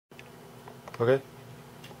OK，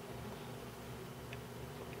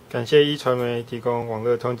 感谢一传媒提供网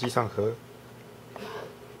络通机上盒。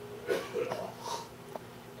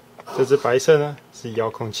这只白色呢是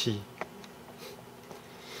遥控器，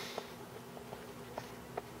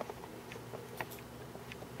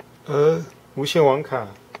而无线网卡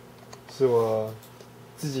是我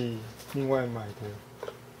自己另外买的。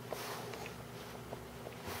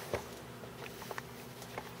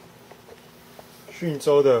讯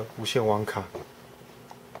州的无线网卡，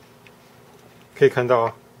可以看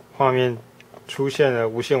到画面出现了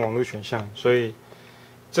无线网络选项，所以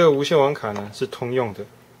这个无线网卡呢是通用的。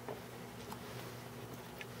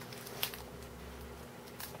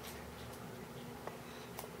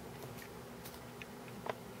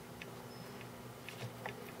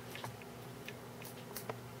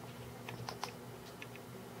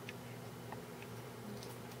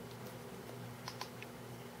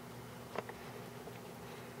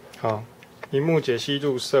好，萤幕解析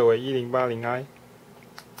度设为1080i。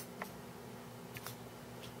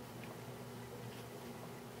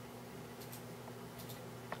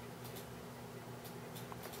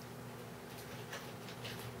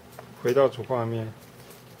回到主画面，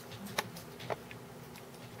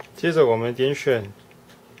接着我们点选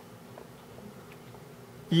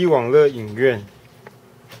网乐影院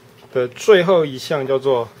的最后一项，叫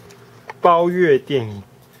做包月电影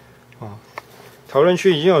啊。讨论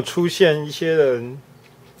区已经有出现一些人，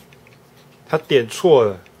他点错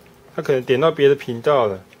了，他可能点到别的频道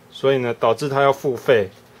了，所以呢导致他要付费。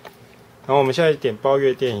然后我们现在点包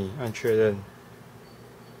月电影，按确认。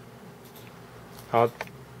好，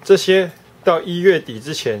这些到1月底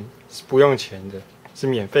之前是不用钱的，是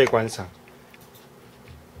免费观赏。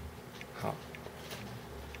好，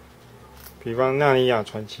比方《纳尼亚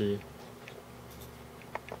传奇》。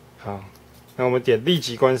好，那我们点立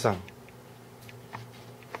即观赏。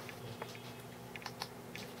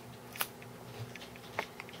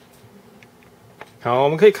好，我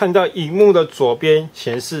们可以看到荧幕的左边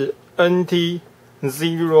显示 NT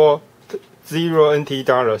zero NT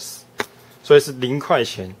dollars， 所以是0块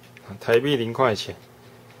钱，台币0块钱。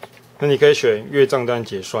那你可以选月账单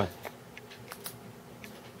结算。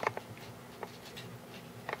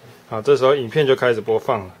好，这时候影片就开始播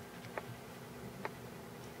放了。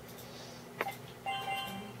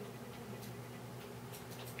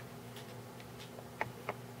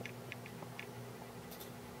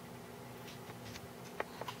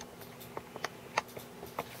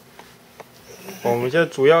我们现在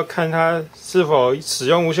主要看它是否使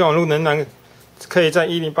用无线网络能可以在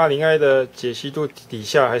1080i 的解析度底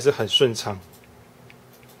下还是很顺畅。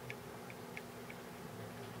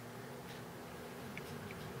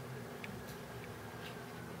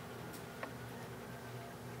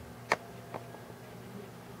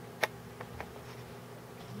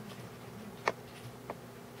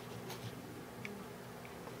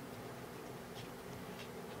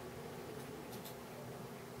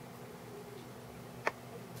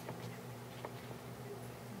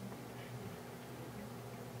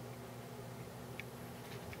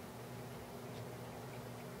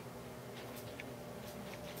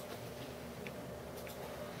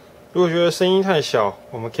如果觉得声音太小，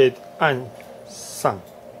我们可以按上。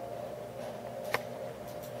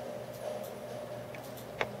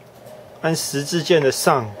按十字键的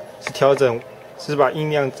上是调整，是把音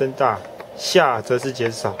量增大；下则是减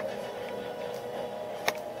少。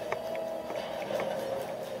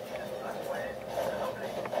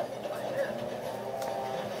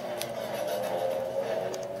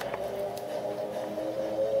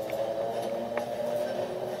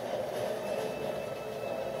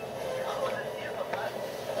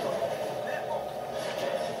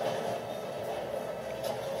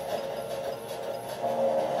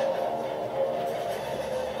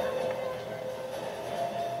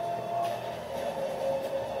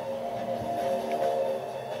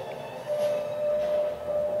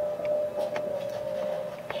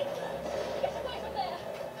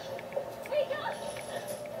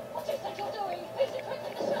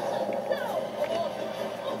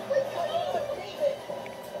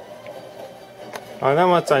好，那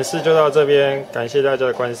么展示就到这边，感谢大家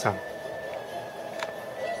的观赏。